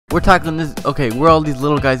We're tackling this. Okay, we're all these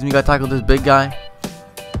little guys and we gotta tackle this big guy.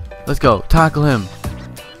 Let's go. Tackle him.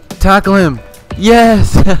 Tackle him.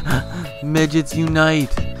 Yes. Midgets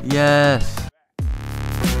unite. Yes.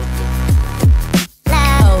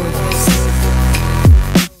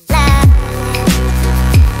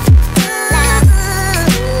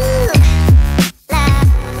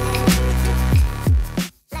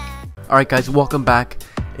 Alright guys, welcome back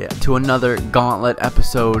to another Gauntlet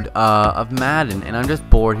episode of Madden, and I'm just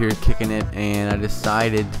bored here kicking it, and I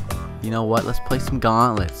decided, you know what, let's play some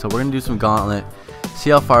Gauntlet. So we're gonna do some Gauntlet, see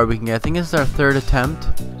how far we can get. I think this is our third attempt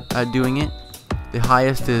at doing it. The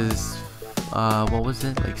highest is what was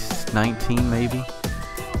it, like 19 maybe.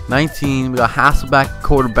 19. We got Hasselback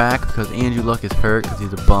quarterback because Andrew Luck is hurt because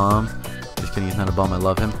he's a bum. Just kidding, he's not a bum, I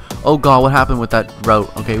love him. Oh god, what happened with that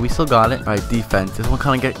route? Okay, we still got it. Alright, defense. This one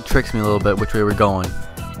kind of tricks me a little bit which way we're going.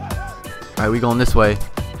 Alright, we going this way.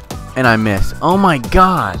 And I miss. Oh my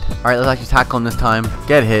god. Alright, let's actually tackle him this time.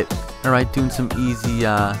 Get hit. Alright, doing some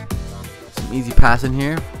easy passing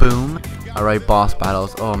here. Boom. Alright, boss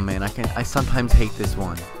battles. Oh man, I sometimes hate this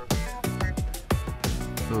one.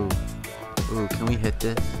 Ooh, can we hit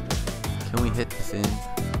this? Can we hit this in?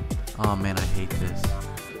 Oh man, I hate this.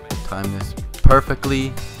 Time this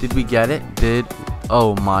perfectly. Did we get it?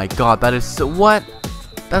 Oh my god, that is so what?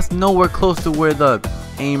 That's nowhere close to where the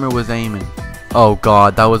aimer was aiming. Oh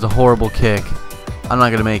god, that was a horrible kick. I'm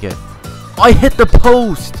not gonna make it. I hit the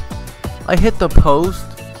post. I hit the post.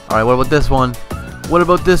 Alright, what about this one? What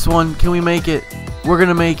about this one? Can we make it? We're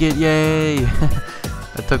gonna make it. Yay.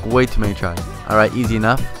 That took way too many tries. Alright, easy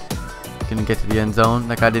enough. Gonna get to the end zone.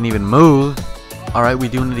 That guy didn't even move. Alright, we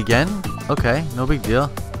doing it again? Okay, no big deal.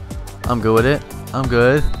 I'm good with it. I'm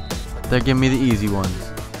good. They're giving me the easy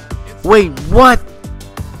ones. Wait, what?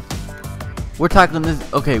 We're tackling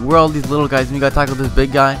this. Okay, we're all these little guys and we gotta tackle this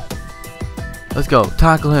big guy. Let's go.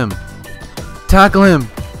 Tackle him. Tackle him.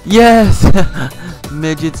 Yes.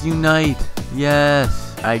 Midgets unite.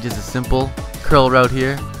 Yes. Alright, just a simple curl route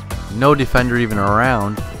here. No defender even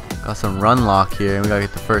around. Got some run lock here and we gotta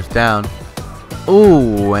get the first down.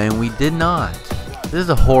 Ooh, and we did not. This is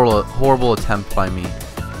a horrible attempt by me.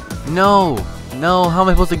 No, how am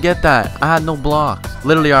I supposed to get that? I had no blocks.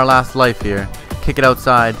 Literally our last life here. Kick it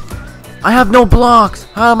outside. I have no blocks.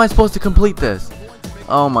 How am I supposed to complete this?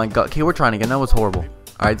 Oh my god. Okay, we're trying again. That was horrible.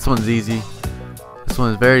 Alright, this one's easy. This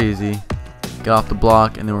one is very easy. Get off the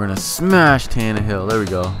block and then we're going to smash Tannehill. There we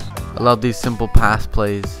go. I love these simple pass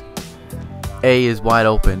plays. A is wide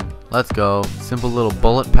open. Let's go. Simple little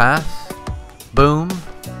bullet pass. Boom.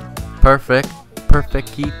 Perfect.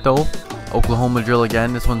 Perfectito. Oklahoma drill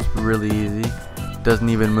again. This one's really easy. Doesn't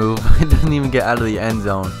even move. It doesn't even get out of the end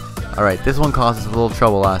zone. Alright, this one caused us a little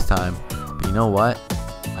trouble last time. But you know what?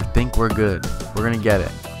 I think we're good. We're gonna get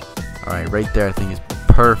it. Alright, right there I think is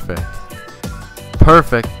perfect.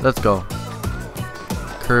 Perfect. Let's go.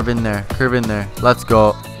 Curve in there. Curve in there. Let's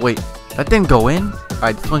go. Wait, that didn't go in?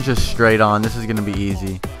 Alright, this one's just straight on. This is gonna be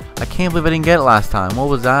easy. I can't believe I didn't get it last time. What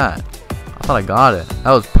was that? I thought I got it.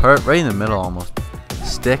 That was right in the middle almost.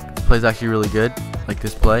 Stick. Play's actually really good, like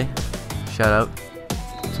this play. Shout out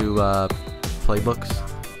to playbooks.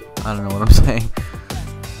 I don't know what I'm saying.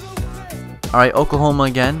 Alright, Oklahoma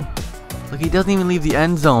again. Look, he doesn't even leave the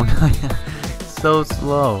end zone. So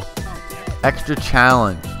slow. Extra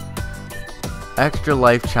challenge. Extra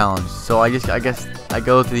life challenge. So I guess I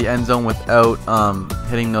go to the end zone without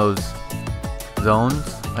hitting those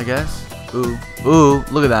zones, I guess. Ooh,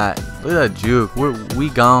 look at that. Look at that juke. We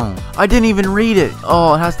gone. I didn't even read it.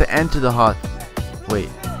 Oh, it has to enter the hot. Wait.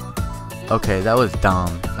 Okay, that was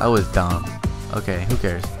dumb. That was dumb. Okay, who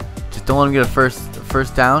cares? Just don't let him get a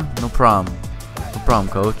first down. No problem. No problem,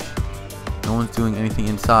 coach. No one's doing anything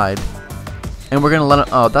inside. And we're gonna let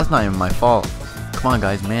him. Oh, that's not even my fault. Come on,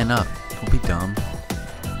 guys, man up. Don't be dumb.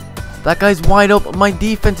 That guy's wide open. My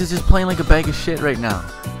defense is just playing like a bag of shit right now.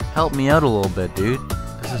 Help me out a little bit, dude.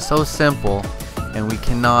 This is so simple, and we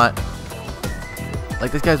cannot.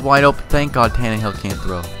 Like, this guy's wide open. Thank God Tannehill can't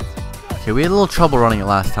throw. Okay, we had a little trouble running it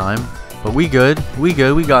last time, but we good. We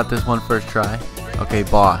good. We got this one first try. Okay,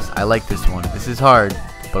 boss. I like this one. This is hard,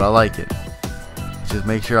 but I like it. Let's just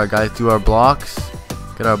make sure our guys do our blocks.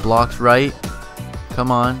 Get our blocks right. Come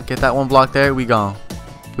on, get that one block there. We gone.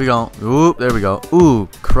 We gone. Ooh, there we go. Ooh,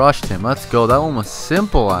 crushed him. Let's go. That one was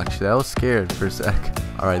simple, actually. I was scared for a sec.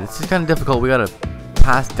 All right, this is kind of difficult. We gotta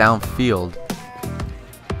pass downfield.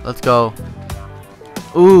 Let's go.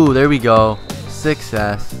 Ooh, there we go.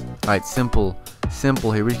 Success. Alright, simple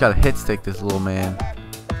here. We just gotta hit stick this little man.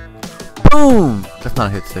 Boom! That's not a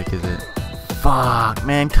hit stick, is it? Fuck,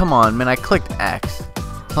 man. Come on, man. I clicked X.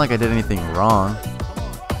 It's not like I did anything wrong.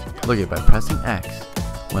 Look at it, by pressing X.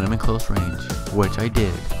 when I'm in close range, which I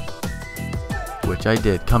did.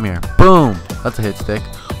 Come here. Boom! That's a hit stick.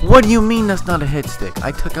 What do you mean that's not a hit stick?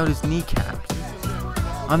 I took out his kneecaps.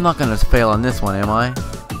 I'm not gonna fail on this one, am I?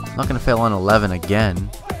 I'm not gonna fail on 11 again.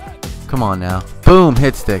 Come on now. Boom!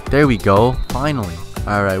 Hit stick. There we go. Finally.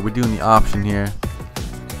 Alright, we're doing the option here.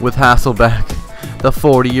 With Hasselbeck, the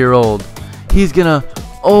 40-year-old. He's gonna...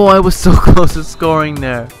 Oh, I was so close to scoring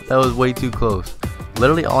there. That was way too close.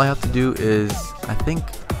 Literally, all I have to do is, I think,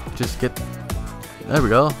 just get... There we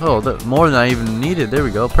go. Oh, more than I even needed. There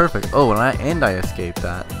we go. Perfect. Oh, and I escaped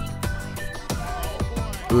that.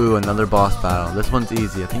 Ooh, another boss battle. This one's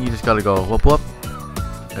easy. I think you just gotta go whoop whoop.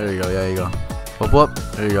 There you go. Yeah, you go. Whoop whoop.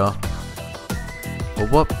 There you go.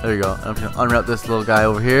 Whoop whoop. There you go. I'm just gonna unwrap this little guy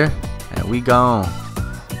over here, and we gone.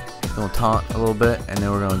 Gonna taunt a little bit, and then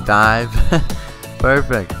we're gonna dive.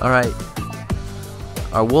 Perfect. All right.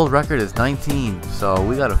 Our world record is 19, so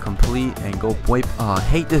we gotta complete and go wipe. Oh, I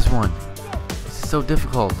hate this one. This is so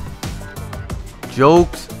difficult.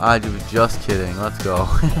 Jokes. I was just kidding. Let's go.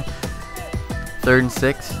 3rd and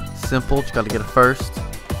 6. Simple. Just gotta get a first.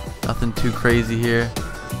 Nothing too crazy here.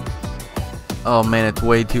 Oh man, it's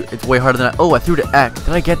way harder than I threw the X.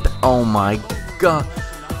 Did I get the? Oh my god.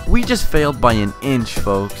 We just failed by an inch,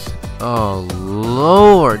 folks. Oh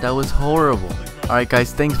lord, that was horrible. Alright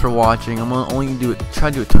guys, thanks for watching. I'm only gonna try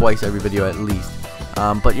to do it twice every video at least.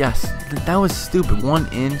 But yes, that was stupid. 1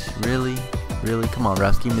 inch, really? Come on,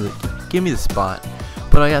 refs, give me the spot.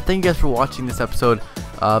 But yeah, thank you guys for watching this episode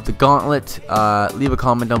of the Gauntlet. Leave a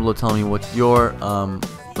comment down below telling me what's your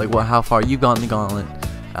how far you've gotten the Gauntlet.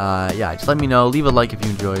 Yeah, just let me know. Leave a like if you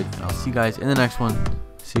enjoyed, and I'll see you guys in the next one.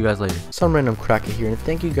 See you guys later. Some random cracker here, and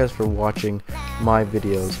thank you guys for watching my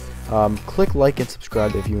videos. Click like and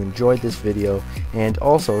subscribe if you enjoyed this video, and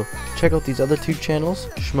also check out these other 2 channels.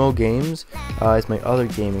 Schmo Games is my other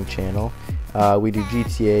gaming channel. We do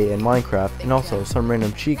GTA and Minecraft, and also Some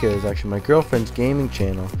Random Chica is actually my girlfriend's gaming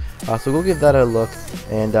channel. So go give that a look,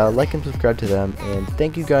 and like and subscribe to them. And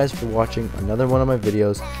thank you guys for watching another one of my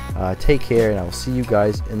videos. Take care, and I will see you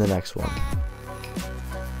guys in the next one.